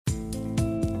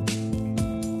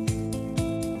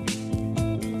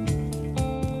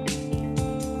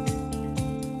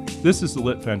This is The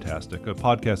Lit Fantastic, a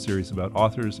podcast series about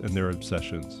authors and their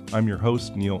obsessions. I'm your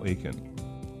host, Neil Aiken.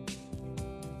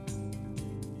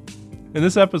 In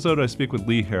this episode, I speak with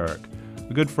Lee Herrick,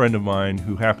 a good friend of mine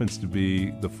who happens to be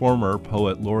the former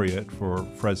poet laureate for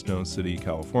Fresno City,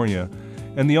 California,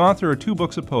 and the author of 2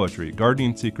 books of poetry,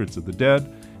 Gardening Secrets of the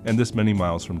Dead and This Many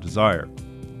Miles from Desire.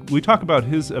 We talk about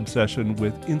his obsession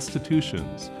with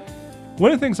institutions.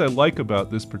 One of the things I like about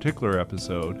this particular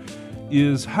episode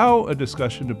is how a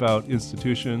discussion about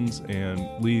institutions and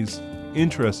Lee's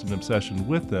interest and obsession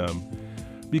with them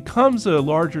becomes a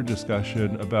larger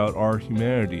discussion about our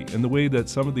humanity and the way that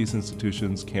some of these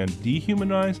institutions can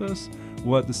dehumanize us,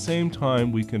 while at the same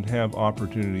time we can have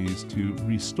opportunities to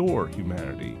restore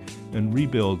humanity and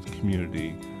rebuild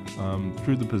community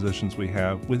through the positions we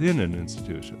have within an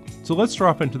institution. So let's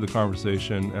drop into the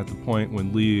conversation at the point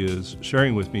when Lee is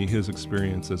sharing with me his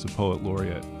experience as a poet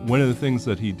laureate. One of the things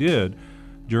that he did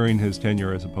during his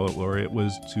tenure as a poet laureate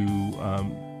was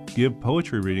to give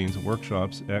poetry readings and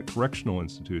workshops at correctional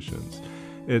institutions.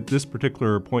 At this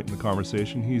particular point in the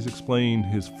conversation, he's explained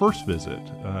his first visit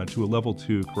to a level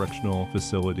 2 correctional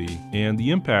facility and the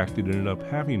impact it ended up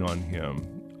having on him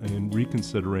in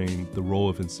reconsidering the role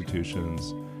of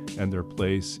institutions and their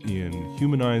place in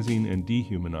humanizing and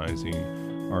dehumanizing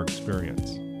our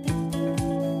experience.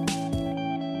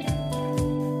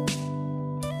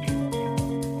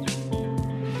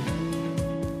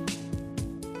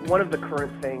 One of the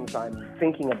current things I'm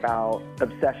thinking about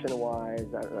obsession-wise,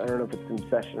 I don't know if it's an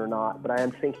obsession or not, but I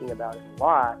am thinking about it a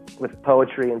lot with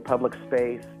poetry and public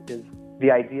space, is the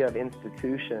idea of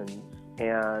institutions.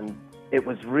 And it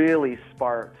was really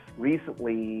sparked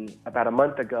recently. About a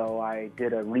month ago, I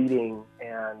did a reading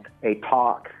and a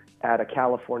talk at a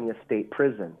California state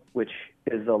prison, which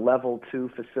is a level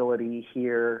 2 facility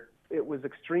here. It was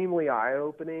extremely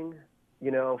eye-opening.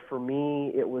 You know, for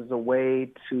me, it was a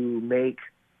way to make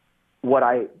what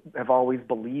I have always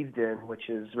believed in, which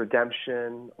is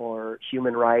redemption or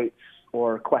human rights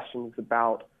or questions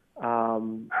about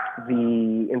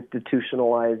the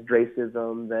institutionalized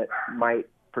racism that might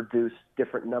produce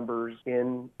different numbers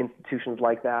in institutions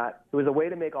like that. It was a way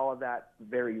to make all of that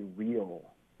very real,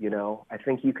 you know. I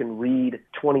think you can read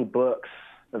 20 books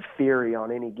of theory on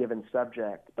any given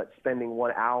subject, but spending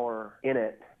 1 hour in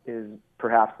it is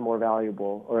perhaps more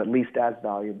valuable, or at least as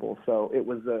valuable. So it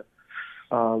was a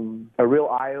real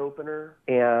eye-opener,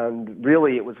 and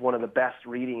really it was one of the best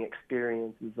reading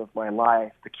experiences of my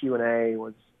life. The Q&A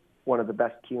was one of the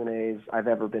best Q&As I've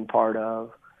ever been part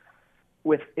of.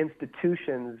 With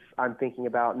institutions, I'm thinking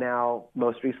about now,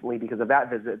 most recently because of that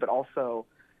visit, but also,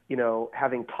 you know,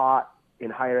 having taught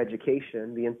in higher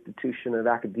education, the institution of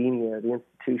academia, the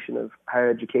institution of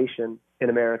higher education in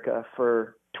America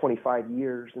for 25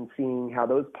 years, and seeing how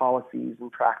those policies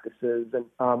and practices and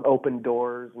open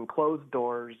doors and closed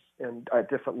doors and at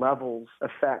different levels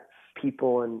affects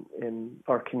people in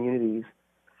our communities.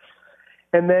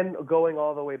 And then going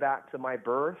all the way back to my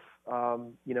birth,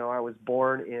 you know, I was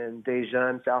born in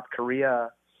Daejeon, South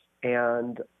Korea,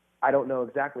 and I don't know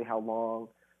exactly how long,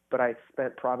 but I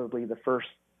spent probably the first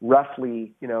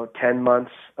roughly, 10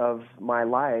 months of my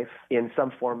life in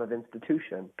some form of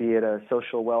institution, be it a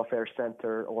social welfare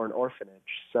center or an orphanage.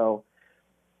 So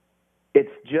it's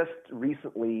just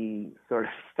recently sort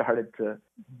of started to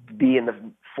be in the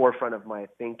forefront of my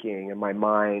thinking and my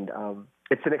mind.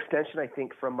 It's an extension, I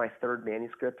think, from my third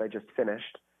manuscript I just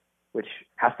finished, which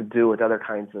has to do with other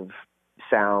kinds of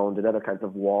sound and other kinds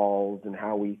of walls and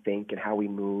how we think and how we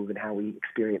move and how we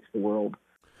experience the world.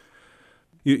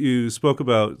 You spoke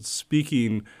about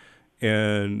speaking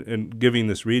and giving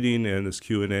this reading and this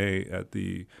Q&A at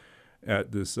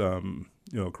this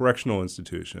correctional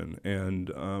institution,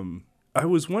 and I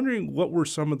was wondering what were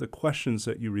some of the questions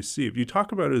that you received. You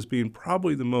talk about it as being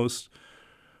probably the most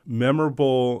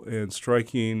memorable and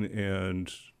striking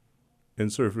and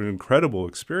sort of an incredible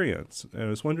experience. And I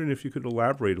was wondering if you could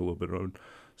elaborate a little bit on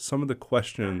some of the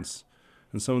questions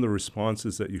and some of the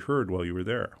responses that you heard while you were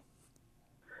there.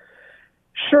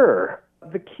 Sure.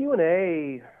 The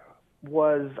Q&A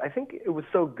was, I think it was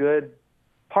so good,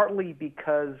 partly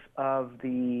because of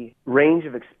the range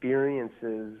of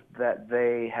experiences that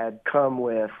they had come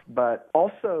with, but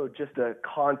also just the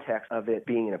context of it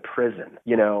being in a prison.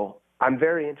 I'm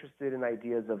very interested in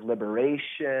ideas of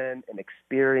liberation and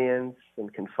experience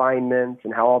and confinement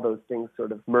and how all those things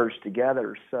sort of merge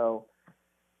together. So,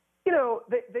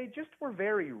 they just were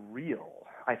very real.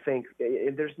 I think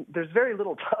there's very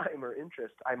little time or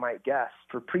interest, I might guess,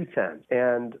 for pretense.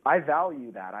 And I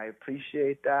value that. I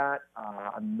appreciate that.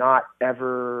 I'm not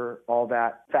ever all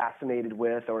that fascinated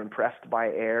with or impressed by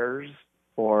airs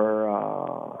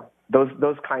or those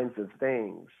those kinds of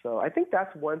things. So I think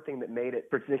that's one thing that made it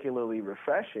particularly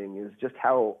refreshing, is just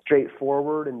how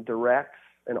straightforward and direct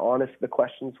and honest the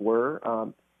questions were.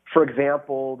 For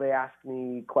example, they asked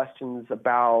me questions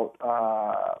about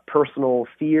personal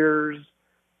fears.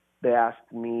 They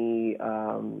asked me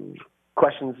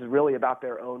questions really about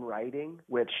their own writing,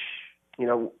 which,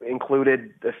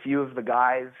 included a few of the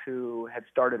guys who had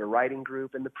started a writing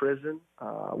group in the prison.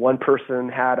 One person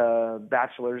had a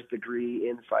bachelor's degree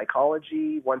in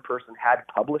psychology. One person had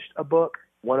published a book.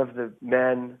 One of the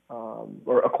men,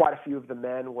 or quite a few of the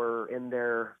men, were in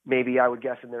their, maybe I would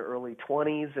guess in their early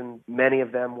 20s, and many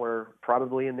of them were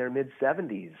probably in their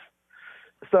mid-70s.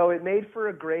 So it made for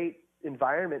a great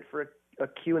environment for a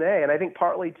Q&A. And I think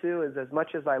partly, too, is as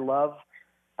much as I love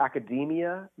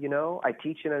academia, I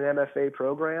teach in an MFA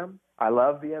program. I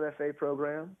love the MFA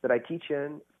program that I teach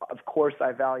in. Of course,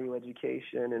 I value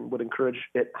education and would encourage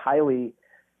it highly.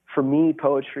 For me,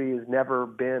 poetry has never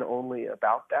been only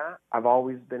about that. I've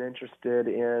always been interested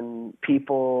in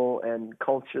people and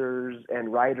cultures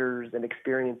and writers and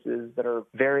experiences that are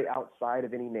very outside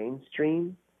of any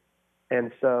mainstream.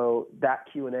 And so that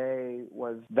Q&A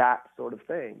was that sort of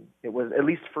thing. It was, at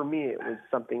least for me, it was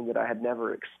something that I had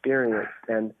never experienced.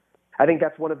 And I think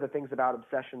that's one of the things about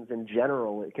obsessions in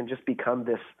general. It can just become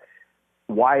this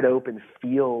wide open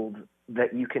field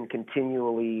that you can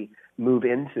continually move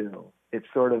into. It's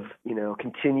sort of,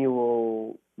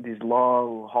 continual, these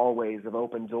long hallways of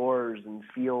open doors and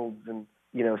fields and,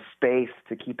 space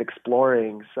to keep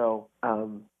exploring. So,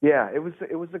 it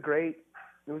was a great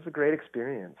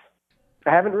experience. I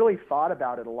haven't really thought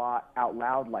about it a lot out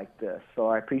loud like this, so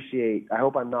I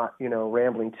hope I'm not,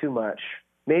 rambling too much.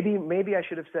 Maybe I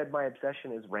should have said my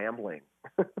obsession is rambling.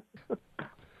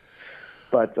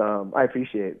 But I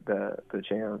appreciate the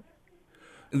chance.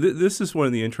 This is one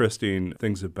of the interesting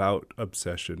things about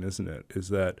obsession, isn't it? Is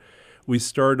that we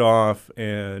start off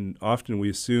and often we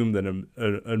assume that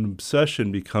an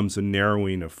obsession becomes a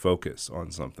narrowing of focus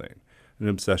on something, an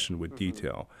obsession with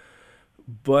detail.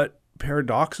 But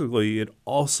paradoxically, it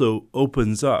also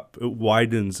opens up, it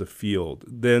widens a field.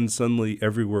 Then suddenly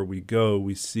everywhere we go,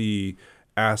 we see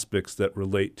aspects that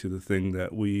relate to the thing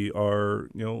that we are,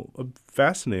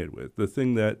 fascinated with, the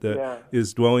thing that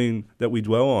is that we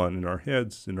dwell on in our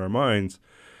heads, in our minds,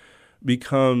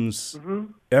 becomes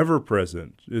ever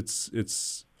present.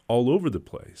 It's all over the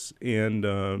place, and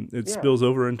it spills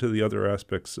over into the other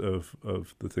aspects of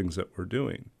the things that we're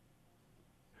doing.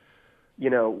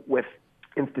 With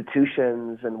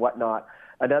institutions and whatnot,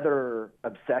 another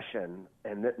obsession,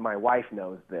 and that my wife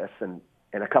knows this, and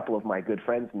a couple of my good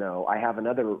friends know, I have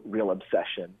another real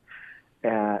obsession,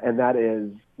 and that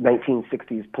is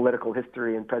 1960s political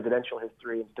history and presidential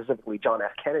history, and specifically John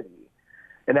F. Kennedy.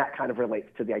 And that kind of relates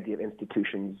to the idea of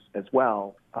institutions as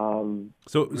well.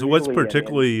 So what's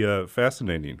particularly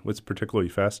fascinating? What's particularly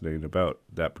fascinating about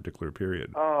that particular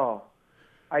period? Oh,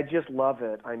 I just love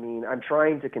it. I mean, I'm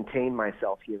trying to contain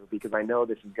myself here because I know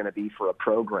this is going to be for a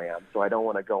program, so I don't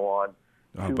want to go on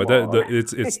too long.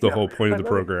 It's the whole point of the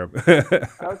program.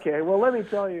 Okay, well, let me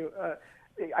tell you.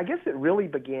 I guess it really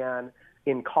began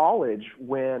in college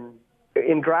when,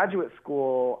 in graduate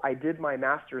school, I did my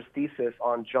master's thesis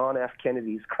on John F.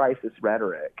 Kennedy's crisis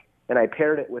rhetoric, and I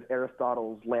paired it with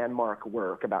Aristotle's landmark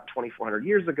work about 2,400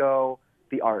 years ago,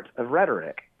 The Art of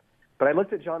Rhetoric. But I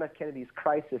looked at John F. Kennedy's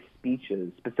crisis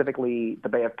speeches, specifically the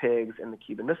Bay of Pigs and the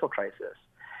Cuban Missile Crisis.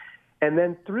 And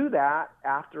then through that,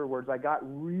 afterwards, I got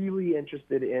really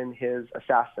interested in his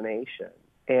assassination.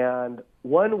 And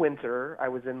one winter, I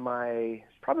was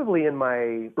probably in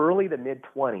my early to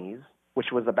mid-20s, which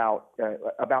was about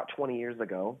 20 years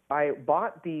ago. I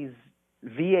bought these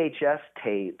VHS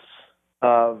tapes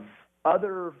of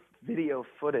other video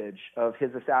footage of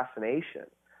his assassination.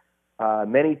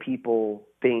 Many people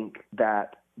think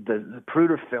that the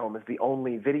Zapruder film is the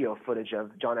only video footage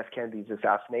of John F. Kennedy's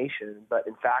assassination, but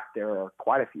in fact, there are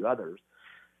quite a few others.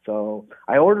 So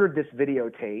I ordered this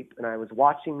videotape, and I was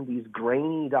watching these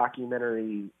grainy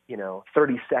documentary,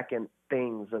 30-second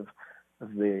things of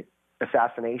the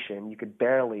assassination. You could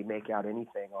barely make out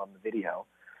anything on the video.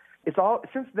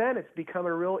 Since then, it's become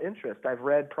a real interest. I've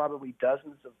read probably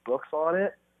dozens of books on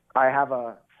it. I have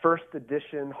a first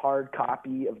edition hard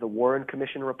copy of the Warren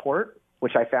Commission report,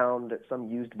 which I found at some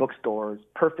used bookstores,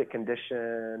 perfect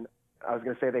condition. I was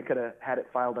going to say they could have had it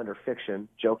filed under fiction,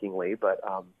 jokingly, but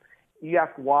you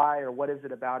ask why or what is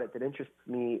it about it that interests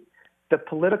me. The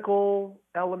political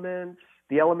element,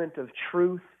 the element of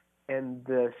truth, and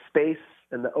the space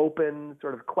and the open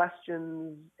sort of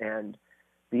questions and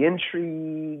the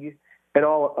intrigue and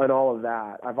all of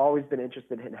that. I've always been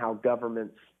interested in how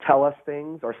governments tell us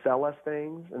things or sell us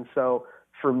things. And so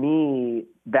for me,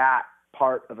 that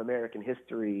part of American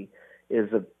history is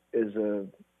a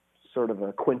sort of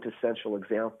a quintessential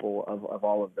example of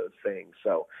all of those things.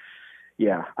 So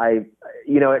yeah,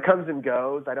 it comes and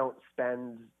goes. I don't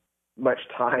spend much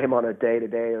time on a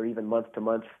day-to-day or even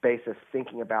month-to-month basis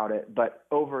thinking about it. But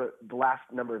over the last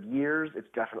number of years, it's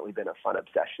definitely been a fun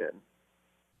obsession.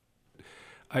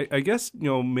 I guess,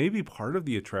 maybe part of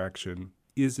the attraction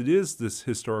is it is this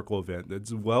historical event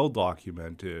that's well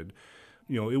documented.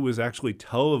 It was actually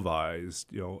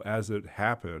televised, as it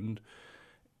happened.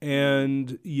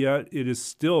 And yet it is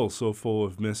still so full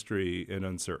of mystery and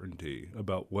uncertainty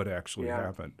about what actually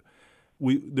happened.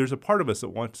 There's a part of us that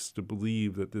wants to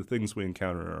believe that the things we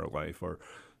encounter in our life are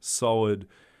solid,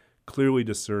 clearly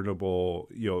discernible.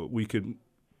 We can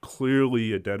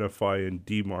clearly identify and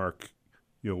demark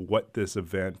what this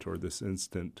event or this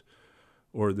instant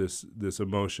or this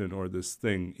emotion or this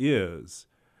thing is,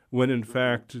 when in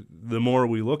fact, the more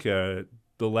we look at it,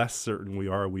 the less certain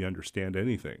we understand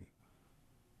anything.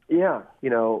 Yeah.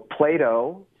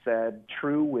 Plato said,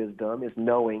 true wisdom is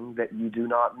knowing that you do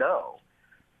not know.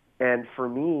 And for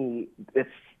me,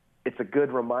 it's a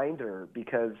good reminder,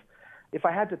 because if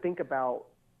I had to think about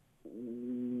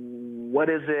what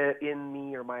is it in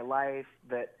me or my life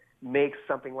that makes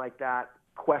something like that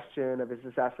question of his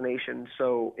assassination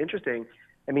so interesting.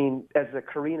 I mean, as a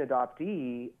Korean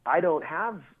adoptee, I don't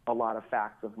have a lot of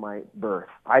facts of my birth.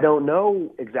 I don't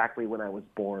know exactly when I was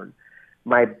born.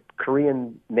 My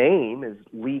Korean name is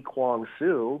Lee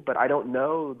Kwang-soo, but I don't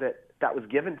know that was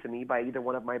given to me by either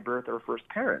one of my birth or first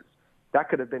parents. That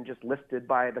could have been just listed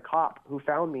by the cop who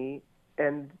found me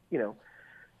and,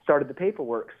 started the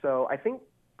paperwork. So I think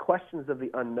questions of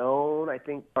the unknown,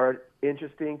 are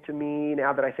interesting to me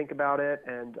now that I think about it.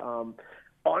 And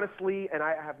honestly, and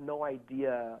I have no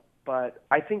idea, but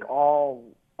I think all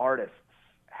artists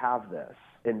have this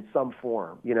in some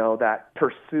form, that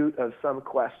pursuit of some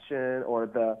question or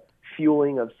the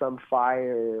fueling of some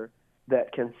fire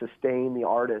that can sustain the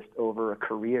artist over a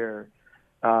career,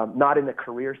 not in the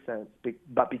career sense,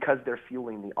 but because they're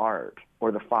fueling the art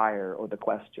or the fire or the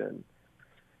question.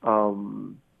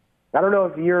 I don't know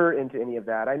if you're into any of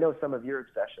that. I know some of your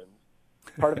obsessions.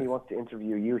 Part of me wants to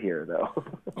interview you here, though.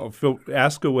 Oh, Phil,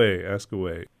 ask away.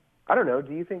 I don't know.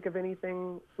 Do you think of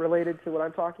anything related to what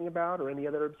I'm talking about, or any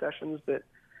other obsessions that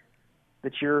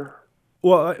you're?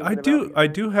 Well, I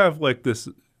do have like this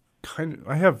kind of.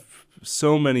 I have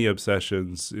so many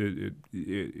obsessions.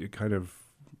 It kind of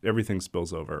everything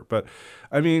spills over. But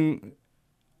I mean,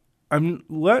 I'm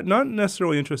not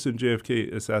necessarily interested in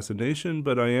JFK assassination,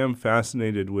 but I am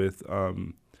fascinated with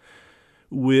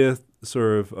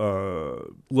sort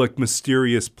of like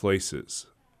mysterious places,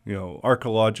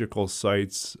 archaeological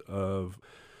sites of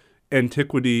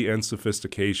antiquity and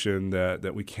sophistication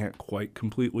that we can't quite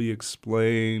completely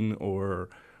explain, or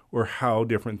how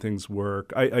different things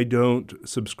work. I don't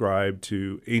subscribe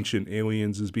to ancient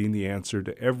aliens as being the answer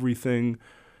to everything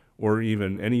or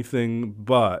even anything,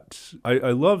 but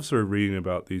I love sort of reading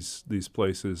about these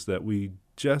places that we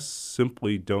just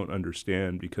simply don't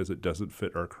understand because it doesn't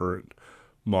fit our current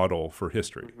model for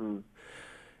history. Mm-hmm.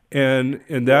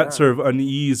 And that sort of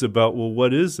unease about, well,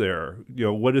 what is there?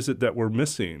 What is it that we're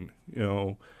missing?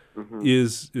 Mm-hmm.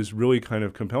 is really kind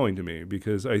of compelling to me,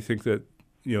 because I think that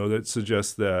that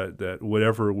suggests that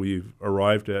whatever we've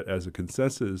arrived at as a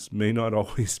consensus may not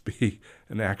always be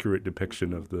an accurate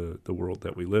depiction of the world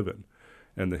that we live in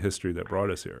and the history that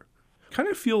brought us here. I kind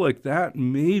of feel like that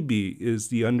maybe is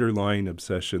the underlying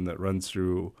obsession that runs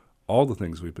through all the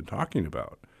things we've been talking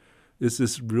about, is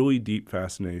this really deep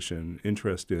fascination,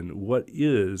 interest in what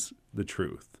is the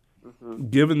truth. Mm-hmm.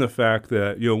 Given the fact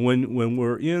that, when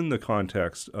we're in the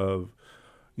context of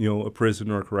a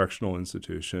prison or a correctional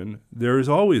institution, there is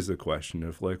always the question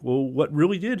of like, well, what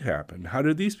really did happen? How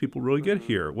did these people really get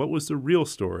here? What was the real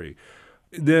story?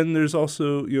 Then there's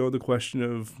also, the question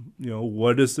of,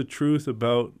 what is the truth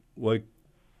about, like,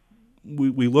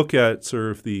 we look at sort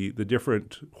of the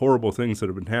different horrible things that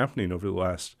have been happening over the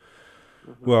last,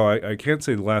 well, I can't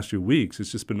say the last few weeks.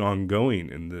 It's just been ongoing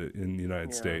in the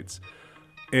United States.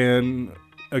 And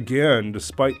again,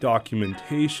 despite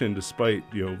documentation, despite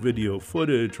video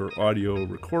footage or audio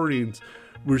recordings,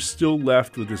 we're still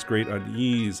left with this great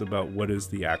unease about what is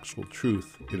the actual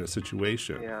truth in a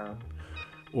situation,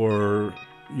 or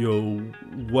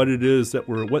what it is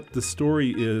what the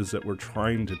story is that we're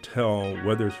trying to tell,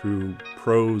 whether through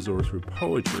prose or through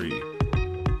poetry.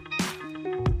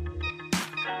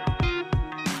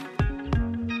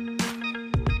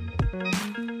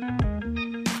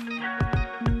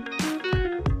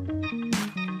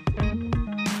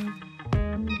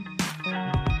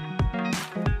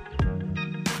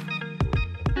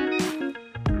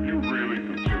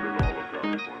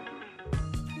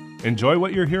 Enjoy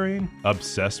what you're hearing?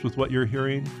 Obsessed with what you're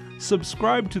hearing?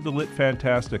 Subscribe to The Lit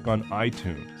Fantastic on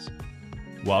iTunes.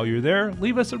 While you're there,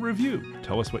 leave us a review.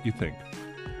 Tell us what you think.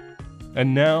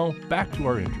 And now, back to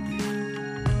our interview.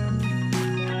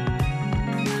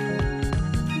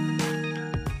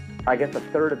 I guess a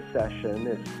third obsession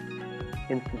is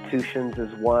institutions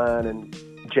is one, and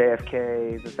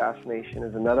JFK's assassination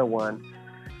is another one.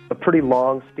 A pretty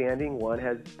long-standing one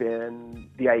has been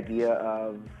the idea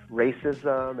of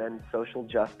racism and social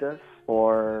justice,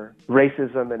 or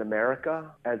racism in America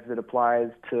as it applies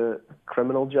to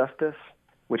criminal justice,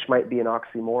 which might be an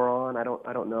oxymoron.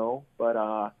 I don't know,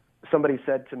 but somebody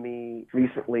said to me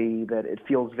recently that it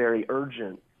feels very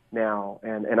urgent now,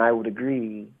 and I would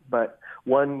agree. But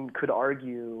one could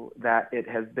argue that it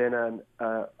has been an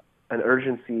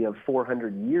urgency of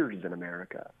 400 years in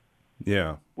America.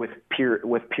 Yeah. With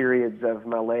periods of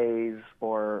malaise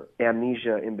or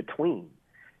amnesia in between.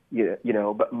 You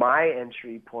know, but my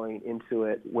entry point into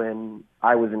it when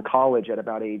I was in college at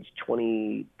about age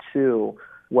 22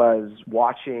 was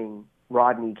watching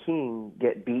Rodney King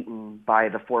get beaten by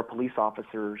the 4 police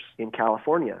officers in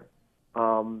California.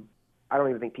 I don't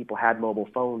even think people had mobile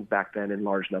phones back then in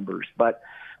large numbers, but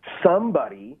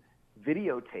somebody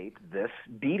videotaped this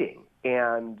beating.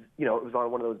 And, you know, it was on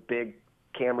one of those big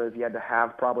cameras you had to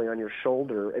have probably on your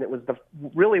shoulder. And it was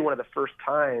really one of the first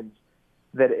times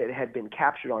that it had been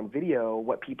captured on video,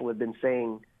 what people had been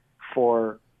saying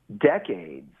for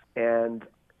decades. And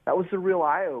that was a real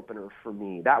eye-opener for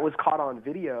me. That was caught on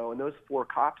video, and those 4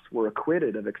 cops were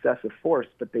acquitted of excessive force,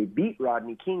 but they beat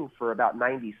Rodney King for about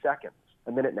 90 seconds,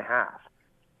 a minute and a half.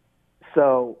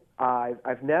 So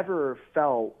I've never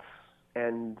felt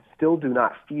and still do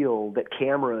not feel that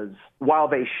cameras, while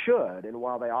they should and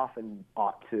while they often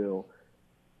ought to,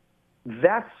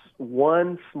 that's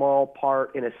one small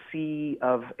part in a sea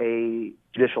of a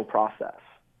judicial process.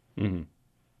 Mm-hmm.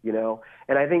 You know,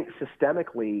 and I think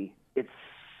systemically it's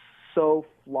so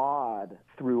flawed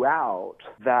throughout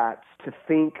that to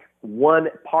think one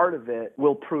part of it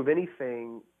will prove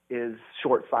anything is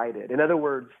short-sighted. In other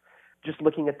words, just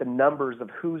looking at the numbers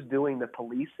of who's doing the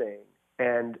policing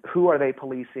and who are they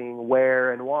policing,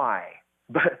 where and why.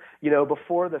 But, you know,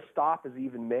 before the stop is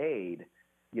even made,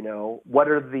 you know, what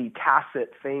are the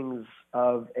tacit things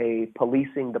of a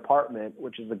policing department,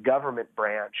 which is a government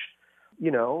branch,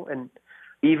 you know, and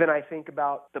even I think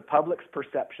about the public's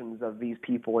perceptions of these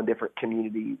people in different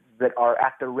communities that are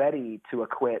at the ready to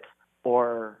acquit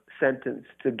or sentence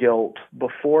to guilt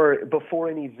before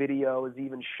any video is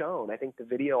even shown. I think the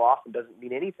video often doesn't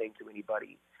mean anything to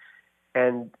anybody.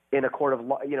 And in a court of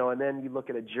law, you know, and then you look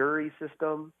at a jury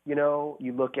system, you know,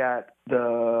 you look at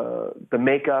the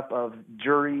makeup of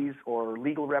juries or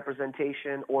legal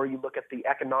representation, or you look at the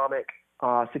economic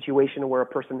situation where a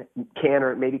person can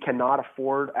or maybe cannot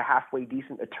afford a halfway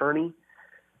decent attorney.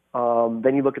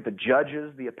 Then you look at the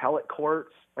judges, the appellate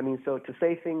courts. I mean, so to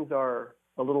say things are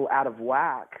a little out of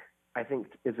whack, I think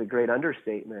is a great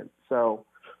understatement. So,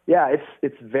 yeah,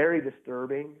 it's very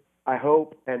disturbing. I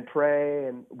hope and pray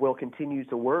and will continue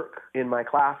to work in my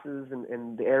classes and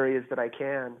in the areas that I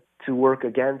can to work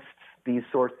against these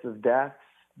sorts of deaths.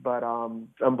 But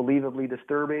unbelievably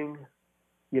disturbing.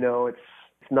 You know, it's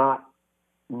not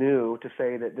new to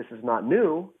say that this is not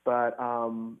new, but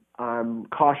I'm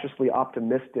cautiously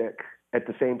optimistic. At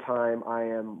the same time, I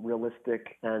am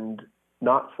realistic and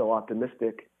not so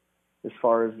optimistic as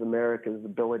far as America's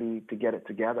ability to get it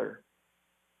together.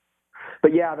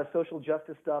 But yeah, the social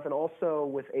justice stuff, and also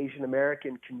with Asian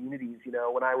American communities, you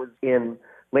know, when I was in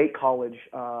late college,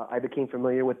 I became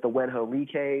familiar with the Wenho Lee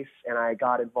case, and I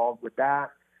got involved with that.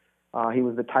 He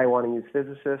was the Taiwanese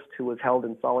physicist who was held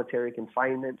in solitary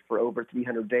confinement for over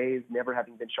 300 days, never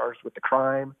having been charged with the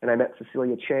crime. And I met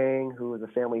Cecilia Chang, who was a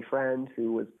family friend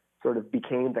who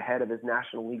became the head of his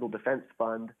National Legal Defense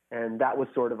Fund. And that was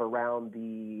sort of around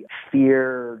the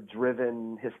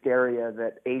fear-driven hysteria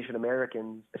that Asian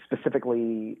Americans,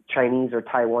 specifically Chinese or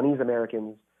Taiwanese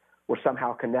Americans, were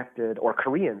somehow connected, or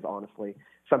Koreans, honestly,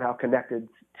 somehow connected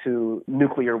to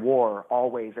nuclear war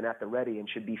always and at the ready and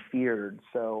should be feared.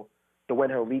 So the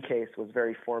Wenho Lee case was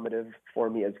very formative for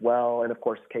me as well. And of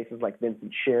course, cases like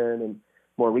Vincent Chin and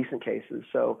more recent cases.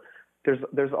 So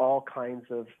there's all kinds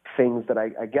of things that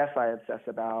I guess I obsess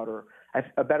about, or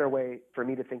a better way for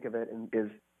me to think of it is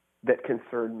that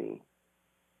concern me,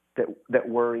 that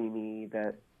worry me,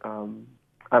 that I'm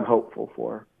hopeful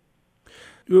for.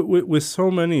 With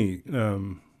so many, I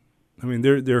mean,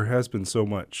 there has been so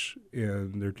much,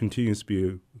 and there continues to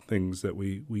be things that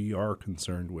we are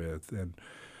concerned with, and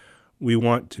we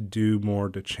want to do more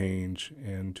to change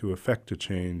and to affect a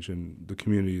change in the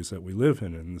communities that we live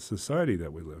in and the society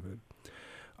that we live in.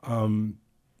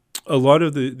 A lot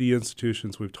of the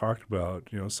institutions we've talked about,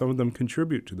 some of them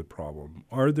contribute to the problem.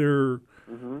 Are there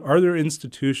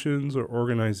institutions or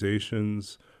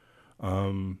organizations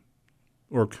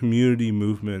or community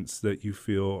movements that you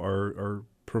feel are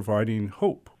providing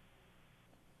hope?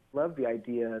 Love the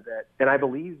idea that, and I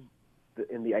believe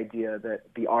in the idea that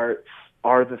the arts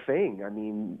are the thing. I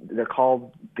mean, they're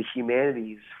called the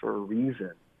humanities for a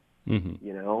reason.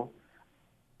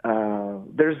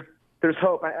 There's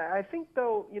hope. I think,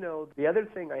 though, the other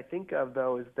thing I think of,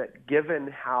 though, is that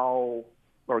given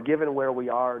where we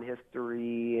are in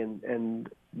history and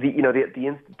the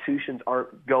institutions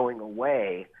aren't going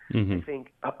away,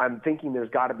 I'm thinking there's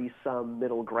got to be some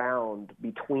middle ground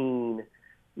between,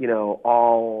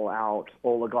 all out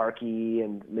oligarchy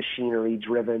and machinery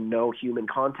driven, no human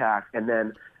contact, and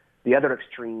then the other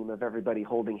extreme of everybody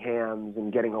holding hands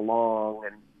and getting along,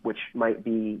 and which might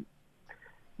be,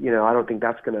 I don't think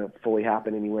that's going to fully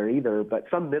happen anywhere either, but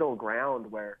some middle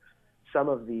ground where some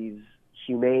of these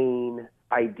humane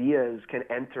ideas can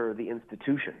enter the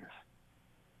institutions.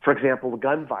 For example,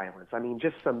 gun violence. I mean,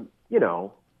 just some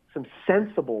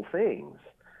sensible things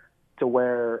to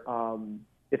where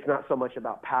it's not so much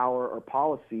about power or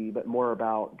policy, but more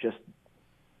about just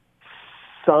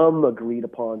some agreed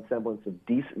upon semblance of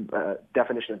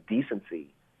definition of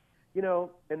decency.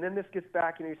 And then this gets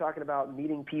back, you're talking about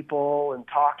meeting people and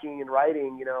talking and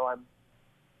writing.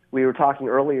 We were talking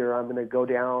earlier, I'm going to go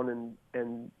down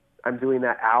and I'm doing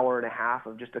that hour and a half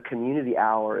of just a community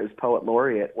hour as poet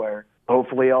laureate, where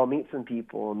hopefully I'll meet some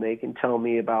people and they can tell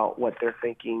me about what they're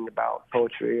thinking about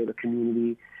poetry or the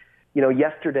community.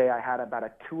 Yesterday I had about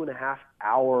a 2.5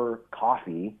 hour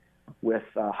coffee with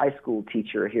a high school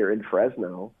teacher here in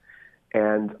Fresno.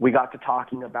 And we got to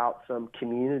talking about some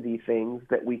community things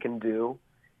that we can do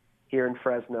here in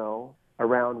Fresno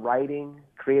around writing,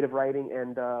 creative writing,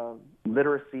 and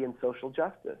literacy and social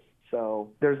justice. So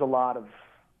there are a lot of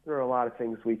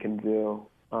things we can do.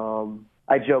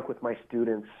 I joke with my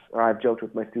students, or I've joked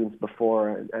with my students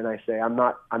before, and I say I'm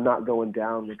not going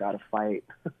down without a fight.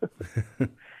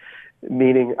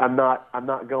 Meaning I'm not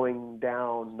going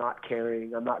down not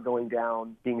caring. I'm not going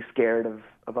down being scared of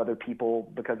other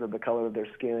people because of the color of their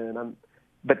skin.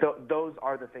 But those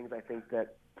are the things I think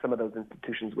that some of those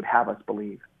institutions would have us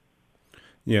believe.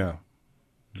 Yeah.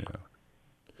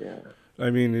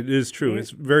 I mean, it is true. It's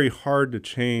very hard to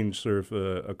change sort of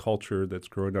a culture that's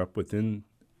grown up within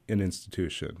an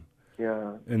institution.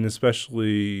 Yeah. And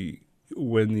especially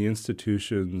when the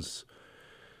institutions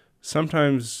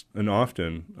sometimes and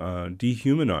often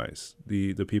dehumanize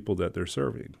the people that they're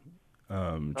serving,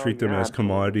 treat them as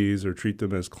commodities or treat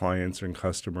them as clients and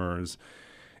customers,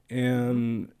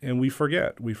 and we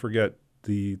forget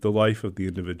the life of the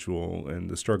individual and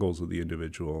the struggles of the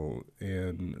individual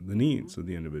and the needs of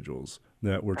the individuals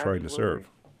that we're trying to serve.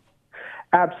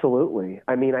 Absolutely.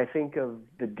 I mean, I think of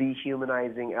the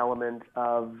dehumanizing element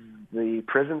of the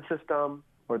prison system,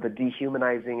 or the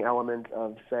dehumanizing element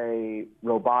of, say,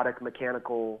 robotic,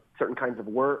 mechanical, certain kinds of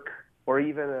work, or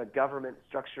even a government's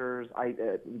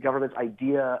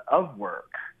idea of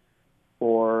work,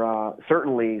 or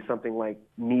certainly something like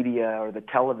media or the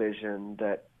television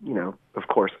that, of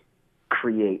course,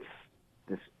 creates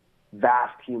this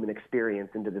vast human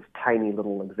experience into this tiny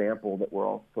little example that we're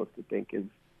all supposed to think is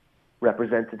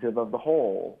representative of the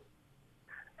whole.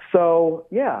 So,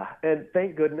 yeah, and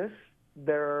thank goodness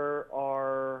there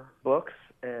are books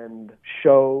and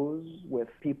shows with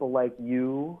people like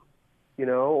you,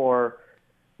 or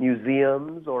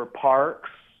museums or parks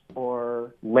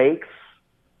or lakes.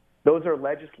 Those are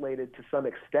legislated to some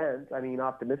extent. I mean,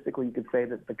 optimistically, you could say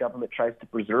that the government tries to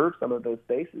preserve some of those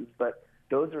spaces, but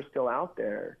those are still out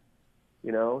there,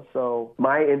 So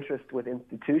my interest with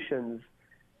institutions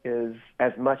is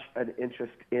as much an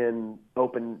interest in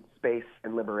open space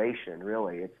and liberation,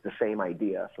 really. It's the same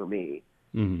idea for me,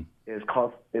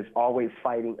 is always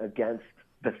fighting against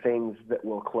the things that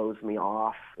will close me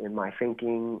off in my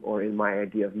thinking or in my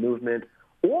idea of movement,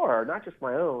 or not just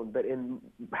my own, but in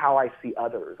how I see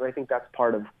others. And I think that's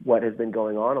part of what has been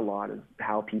going on a lot, is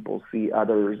how people see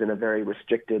others in a very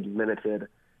restricted, limited,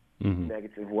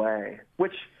 negative way,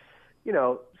 which,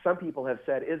 some people have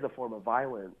said is a form of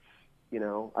violence.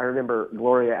 I remember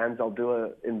Gloria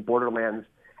Anzaldúa in Borderlands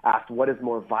asked, what is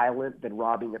more violent than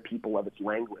robbing a people of its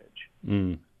language?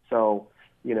 So,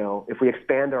 if we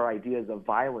expand our ideas of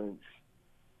violence,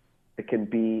 it can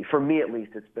be, for me at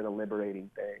least, it's been a liberating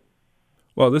thing.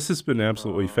 Well, this has been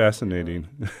absolutely fascinating,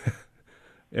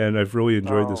 and I've really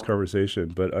enjoyed this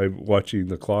conversation, but I'm watching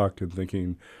the clock and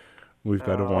thinking we've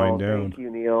got to wind down. Thank you,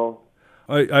 Neil.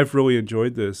 I've really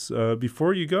enjoyed this.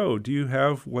 Before you go, do you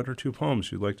have one or two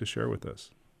poems you'd like to share with us?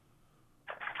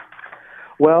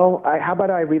 Well, how about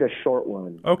I read a short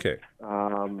one? Okay.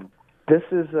 This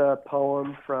is a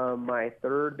poem from my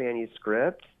third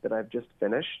manuscript that I've just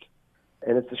finished,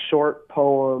 and it's a short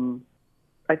poem.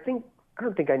 I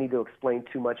don't think I need to explain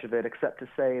too much of it, except to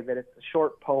say that it's a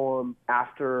short poem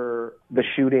after the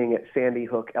shooting at Sandy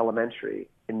Hook Elementary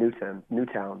in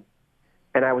Newtown.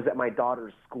 And I was at my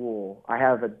daughter's school.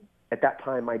 At that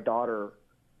time, my daughter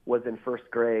was in first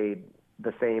grade,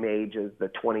 the same age as the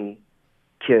 20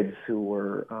 kids who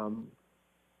were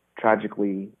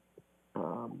tragically,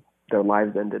 their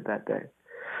lives ended that day.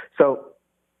 So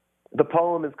the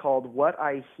poem is called What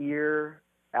I Hear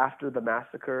After the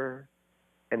Massacre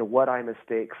and What I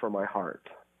Mistake for My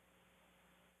Heart.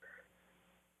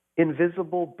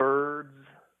 Invisible birds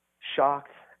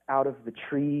shocked out of the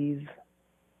trees,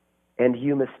 and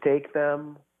you mistake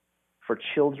them for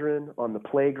children on the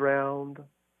playground,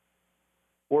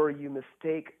 or you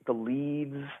mistake the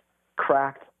leaves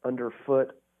cracked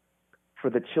underfoot for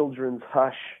the children's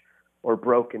hush or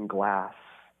broken glass.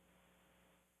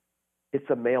 It's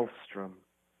a maelstrom.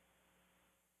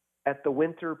 At the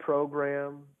winter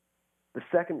program, the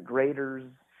second graders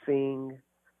sing,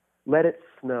 "Let it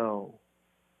snow,"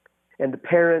 and the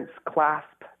parents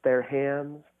clasp their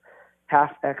hands,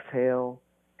 half exhale,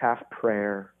 half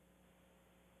prayer.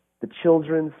 The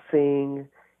children sing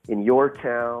in your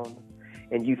town,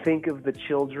 and you think of the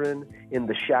children in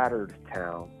the shattered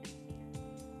town.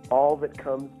 All that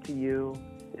comes to you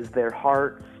is their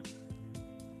hearts,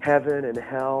 heaven and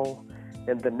hell,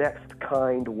 and the next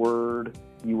kind word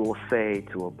you will say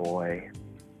to a boy.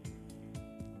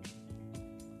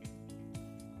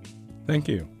 Thank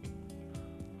you.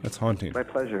 That's haunting. My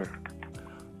pleasure.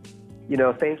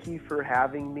 Thank you for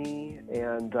having me,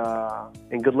 and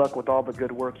good luck with all the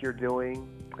good work you're doing.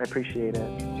 I appreciate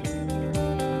it.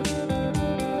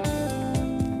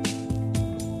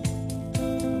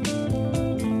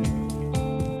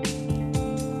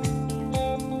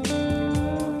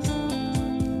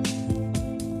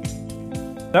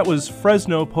 That was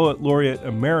Fresno Poet Laureate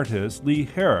Emeritus Lee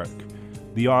Herrick,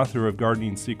 the author of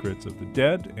Gardening Secrets of the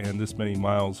Dead and This Many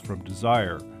Miles from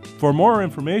Desire. For more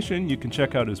information, you can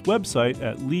check out his website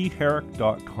at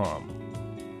leeherrick.com.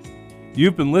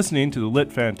 You've been listening to The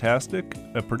Lit Fantastic,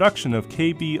 a production of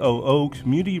KBOO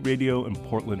Community Radio in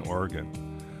Portland, Oregon.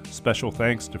 Special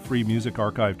thanks to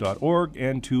freemusicarchive.org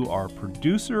and to our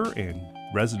producer and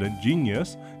resident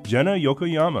genius, Jenna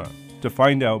Yokoyama. To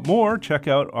find out more, check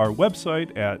out our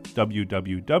website at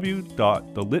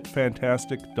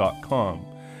www.thelitfantastic.com.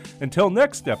 Until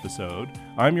next episode,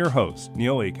 I'm your host,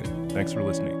 Neil Aiken. Thanks for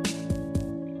listening.